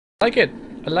like it.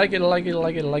 I like it, I like it, I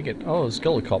like it, I like it. Oh, there's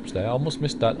skeleton cops there. I almost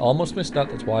missed that. Almost missed that.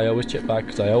 That's why I always chip back,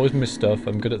 because I always miss stuff.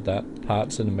 I'm good at that.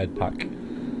 Parts and a med pack.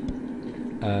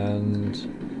 And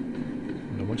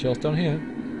not much else down here.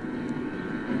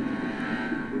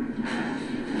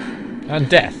 And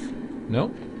death.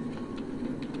 No?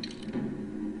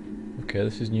 Okay,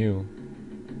 this is new.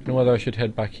 I don't know whether I should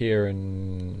head back here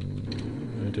and...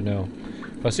 I don't know.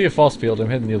 If I see a force field, I'm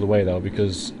heading the other way though,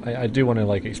 because I do want to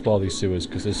like explore these sewers,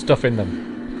 because there's stuff in them.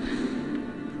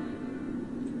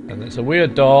 And it's a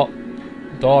weird door.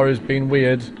 Door is being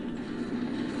weird.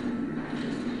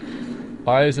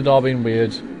 Why is the door being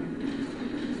weird?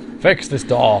 Fix this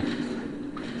door!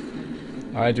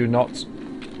 I do not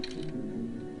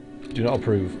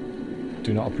approve.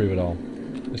 Do not approve at all.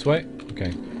 This way?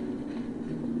 Okay.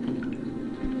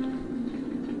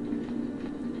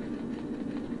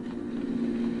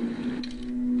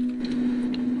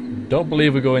 Don't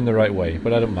believe we're going the right way,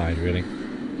 but I don't mind, really.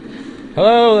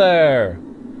 Hello there!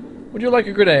 Would you like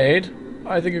a grenade?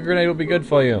 I think a grenade would be good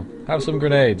for you. Have some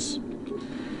grenades.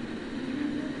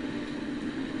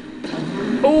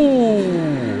 Ooh!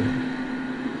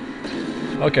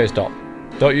 Okay, stop.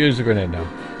 Don't use the grenade now.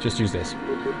 Just use this.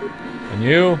 And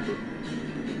you...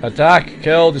 attack,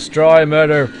 kill, destroy,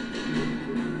 murder.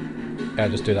 Yeah,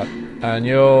 just do that. And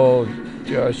you...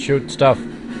 just shoot stuff.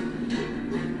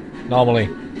 Normally.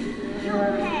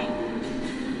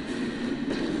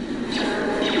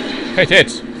 Hit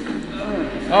it!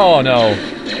 Oh no.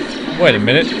 Wait a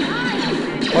minute.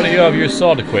 Why don't you have your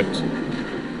sword equipped?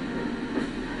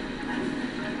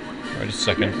 Wait a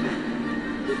second.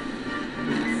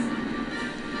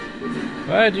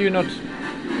 Why do you not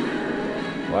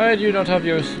have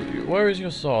your... where is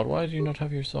your sword? Why do you not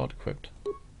have your sword equipped?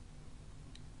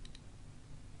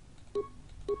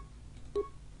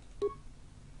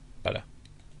 Better.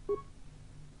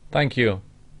 Thank you.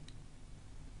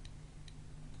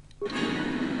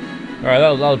 Alright,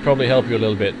 that'll probably help you a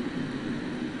little bit.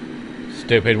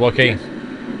 Stupid Wookie.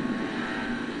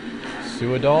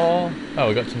 Sewer door. Oh,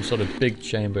 we got some sort of big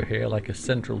chamber here, like a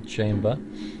central chamber.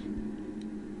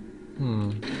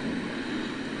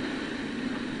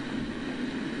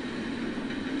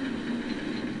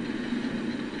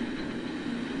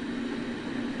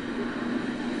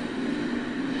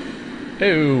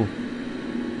 Ew.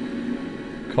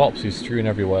 Corpses strewn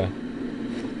everywhere.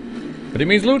 But it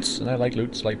means loots, and I like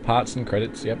loots, like parts and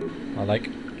credits, yep.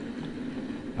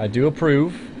 I do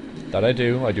approve. That I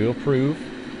do approve.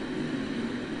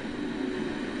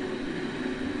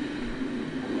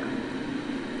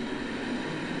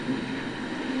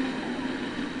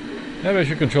 Maybe I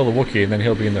should control the Wookiee and then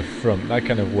he'll be in the front. That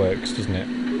kind of works, doesn't it?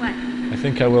 What? I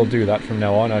think I will do that from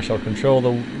now on. I shall control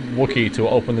the Wookiee to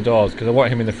open the doors, because I want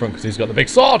him in the front because he's got the big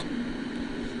sword!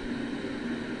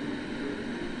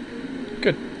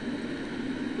 Good.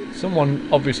 Someone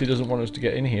obviously doesn't want us to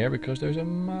get in here because there's a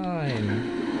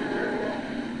mine.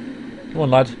 Come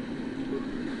on, lad.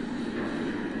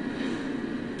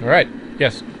 Alright,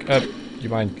 yes. Do you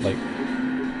mind, like,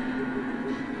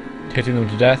 hitting them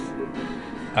to death?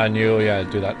 And you, yeah,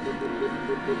 do that.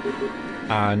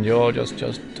 And you just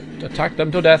attack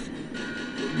them to death.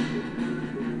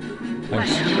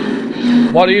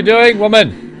 Thanks. What are you doing,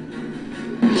 woman?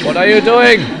 What are you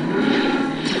doing?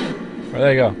 Well,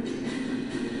 there you go.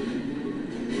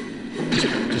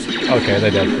 Okay,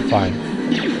 they're dead. Fine.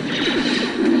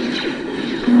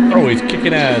 Oh, he's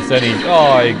kicking ass, and he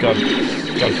got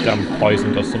goddamn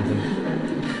poisoned or something.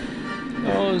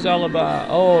 Oh, Zalabar.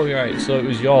 Oh, right. So it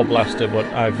was your blaster, but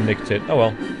I've nicked it. Oh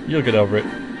well, you'll get over it.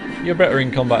 You're better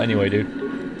in combat anyway, dude.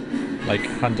 Like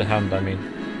hand to hand, I mean.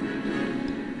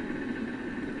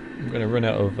 I'm gonna run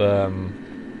out of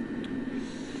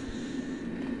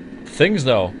things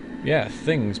though. Yeah,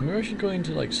 things. Maybe I should go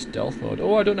into like stealth mode.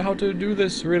 Oh, I don't know how to do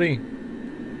this really.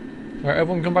 Alright,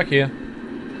 everyone come back here.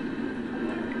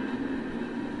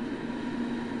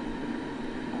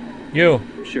 You.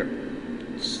 Sure.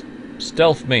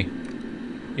 Stealth me.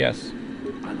 Yes.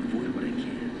 I'll avoid what I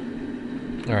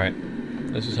can. Alright.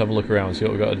 Let's just have a look around and see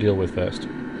what we've got to deal with first.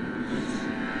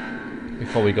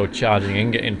 Before we go charging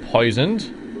in, getting poisoned.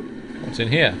 What's in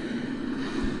here?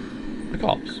 The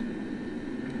cops.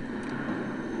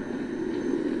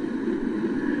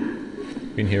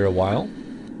 Been here a while.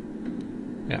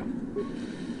 Yeah.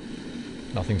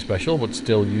 Nothing special, but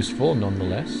still useful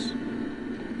nonetheless.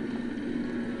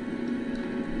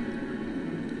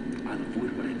 I'll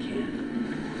avoid what I can.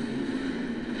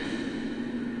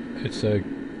 It's a...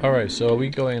 Alright, so are we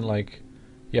going like...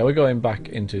 Yeah, we're going back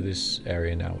into this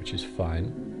area now, which is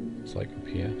fine. It's like up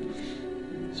here.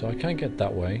 So I can't get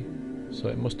that way. So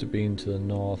it must have been to the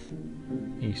north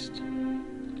east.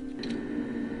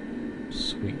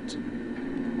 Sweet.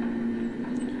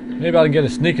 Maybe I can get a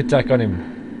sneak attack on him.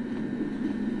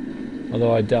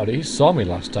 Although I doubt it. He saw me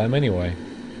last time anyway.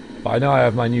 But I know I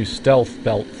have my new stealth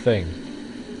belt thing.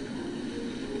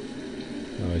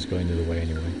 Oh, he's going the other way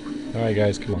anyway. Alright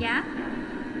guys, come on. Yeah?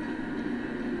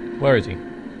 Where is he?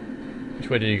 Which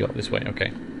way did he go? This way,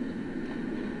 okay.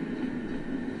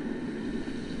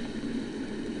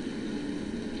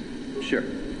 Sure.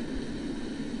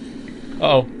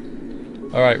 Uh oh.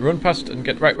 Alright, run past and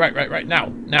get right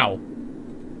now. Now.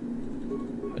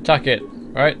 Attack it.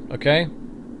 Right, okay.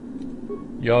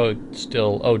 You're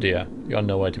still, oh dear, you're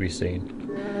nowhere to be seen.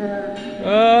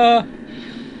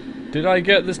 Did I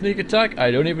get the sneak attack?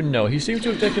 I don't even know. He seems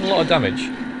to have taken a lot of damage.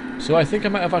 So I think I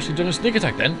might have actually done a sneak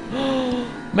attack then.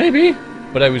 Maybe.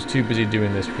 But I was too busy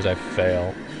doing this because I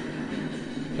fail.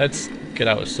 Let's get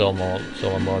out of solo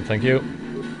mode, thank you.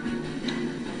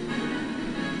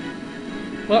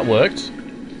 Well, that worked.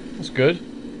 That's good.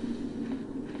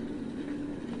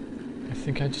 I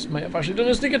think I just might have actually done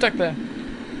a sneak attack there.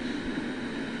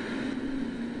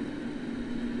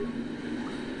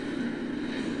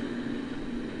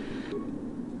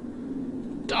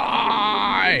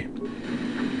 Die!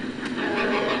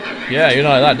 Yeah, you know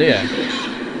like that, do you?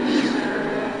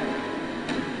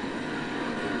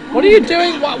 What are you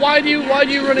doing? Why do you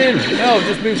run in? No,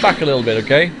 just move back a little bit,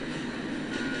 okay?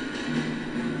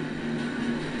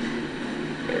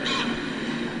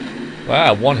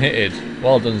 Wow, one-hitted.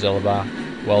 Well done, Zelibar.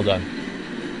 Well done.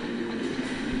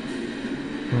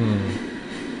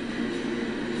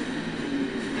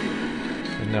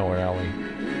 And now where are we?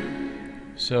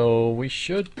 So we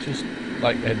should just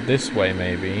like head this way,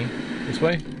 maybe. This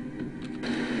way?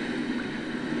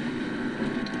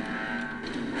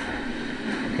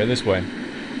 Okay, this way.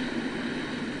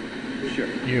 Sure.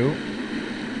 You.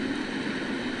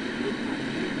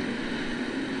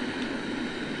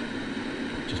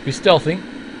 Just be stealthy.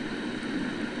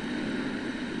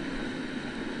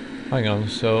 Hang on,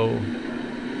 so...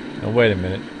 Now wait a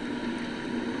minute.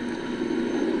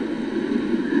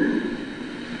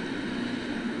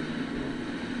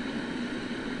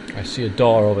 I see a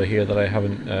door over here that I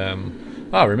haven't...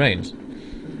 remains.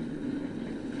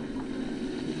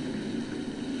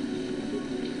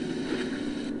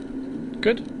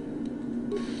 Good.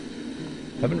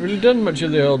 Haven't really done much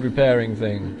of the old repairing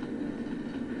thing.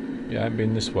 Yeah, I've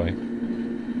been this way.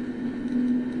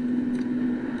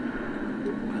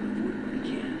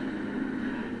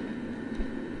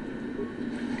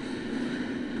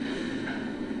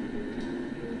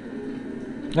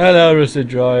 Hello, rusted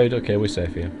droid. Okay, we're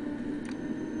safe here.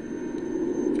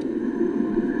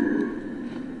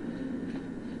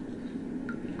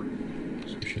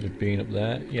 So we should have been up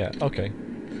there. Yeah, okay.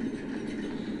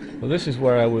 Well, this is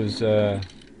where I was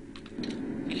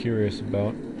curious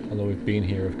about. Although we've been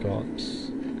here, of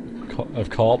course. Of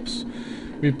corpse.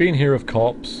 We've been here, of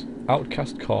corpse.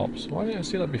 Outcast corpse. Why didn't I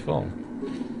see that before?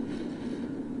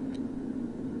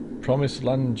 Promised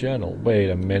Land Journal. Wait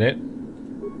a minute.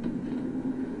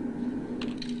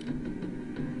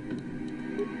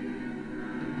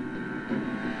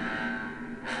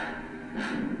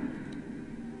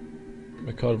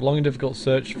 Record of long and difficult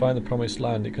search to find the promised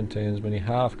land. It contains many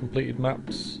half-completed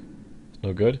maps. It's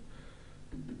no good.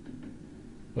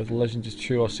 Whether the legend is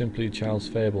true or simply a child's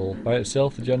fable. By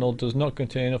itself, the journal does not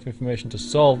contain enough information to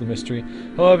solve the mystery.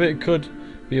 However, it could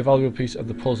be a valuable piece of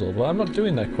the puzzle. Well, I'm not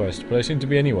doing that quest, but I seem to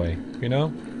be anyway, you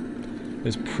know?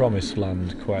 This Promised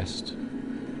Land quest.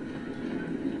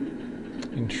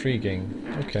 Intriguing.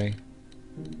 Okay.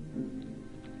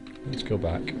 Let's go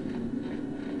back.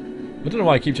 I don't know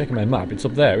why I keep checking my map. It's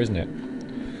up there, isn't it?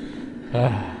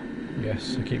 Ah,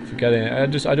 yes. I keep forgetting it. I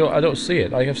don't see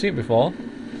it. I've seen it before.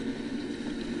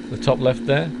 The top left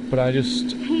there, but I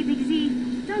just... Hey, Big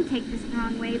Z, don't take this the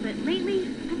wrong way, but lately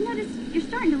I've noticed you're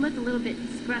starting to look a little bit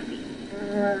scruffy.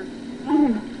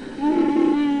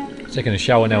 Taking a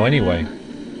shower now anyway.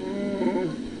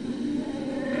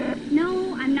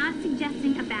 No, I'm not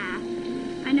suggesting a bath.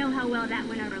 I know how well that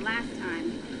went over last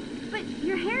time. But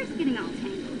your hair's getting all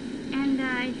tangled. And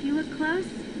if you look close,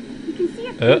 you can see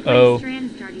a few gray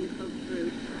strands starting to poke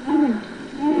through.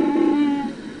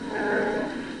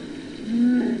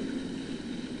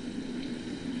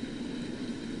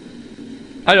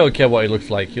 I don't care what he looks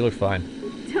like. You look fine.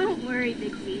 Don't worry,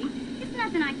 Big Z. It's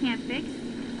nothing I can't fix.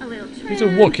 A little trim, He's a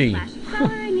Wookiee. flash of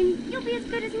coloring, and you'll be as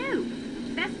good as new.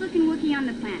 Best looking Wookiee on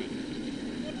the planet.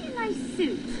 Maybe a nice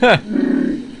suit.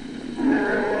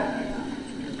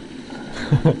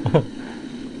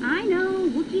 I know,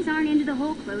 Wookiees aren't into the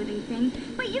whole clothing thing,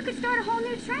 but you could start a whole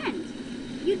new trend.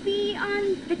 You'd be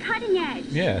on the cutting edge.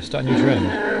 Yeah, start a new trend.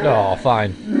 Oh,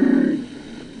 fine.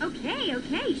 Okay,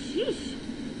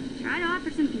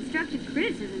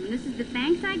 criticism. This is the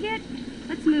thanks I get?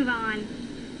 Let's move on.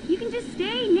 You can just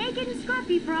stay naked and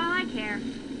scruffy for all I care.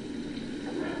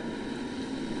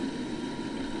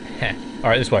 Heh.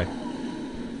 Alright, this way.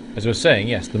 As I was saying,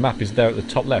 yes, the map is there at the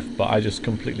top left, but I just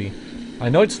completely... I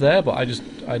know it's there, but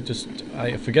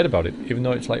I forget about it, even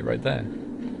though it's like right there.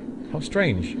 How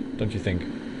strange, don't you think?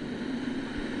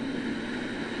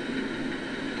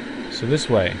 So this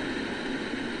way.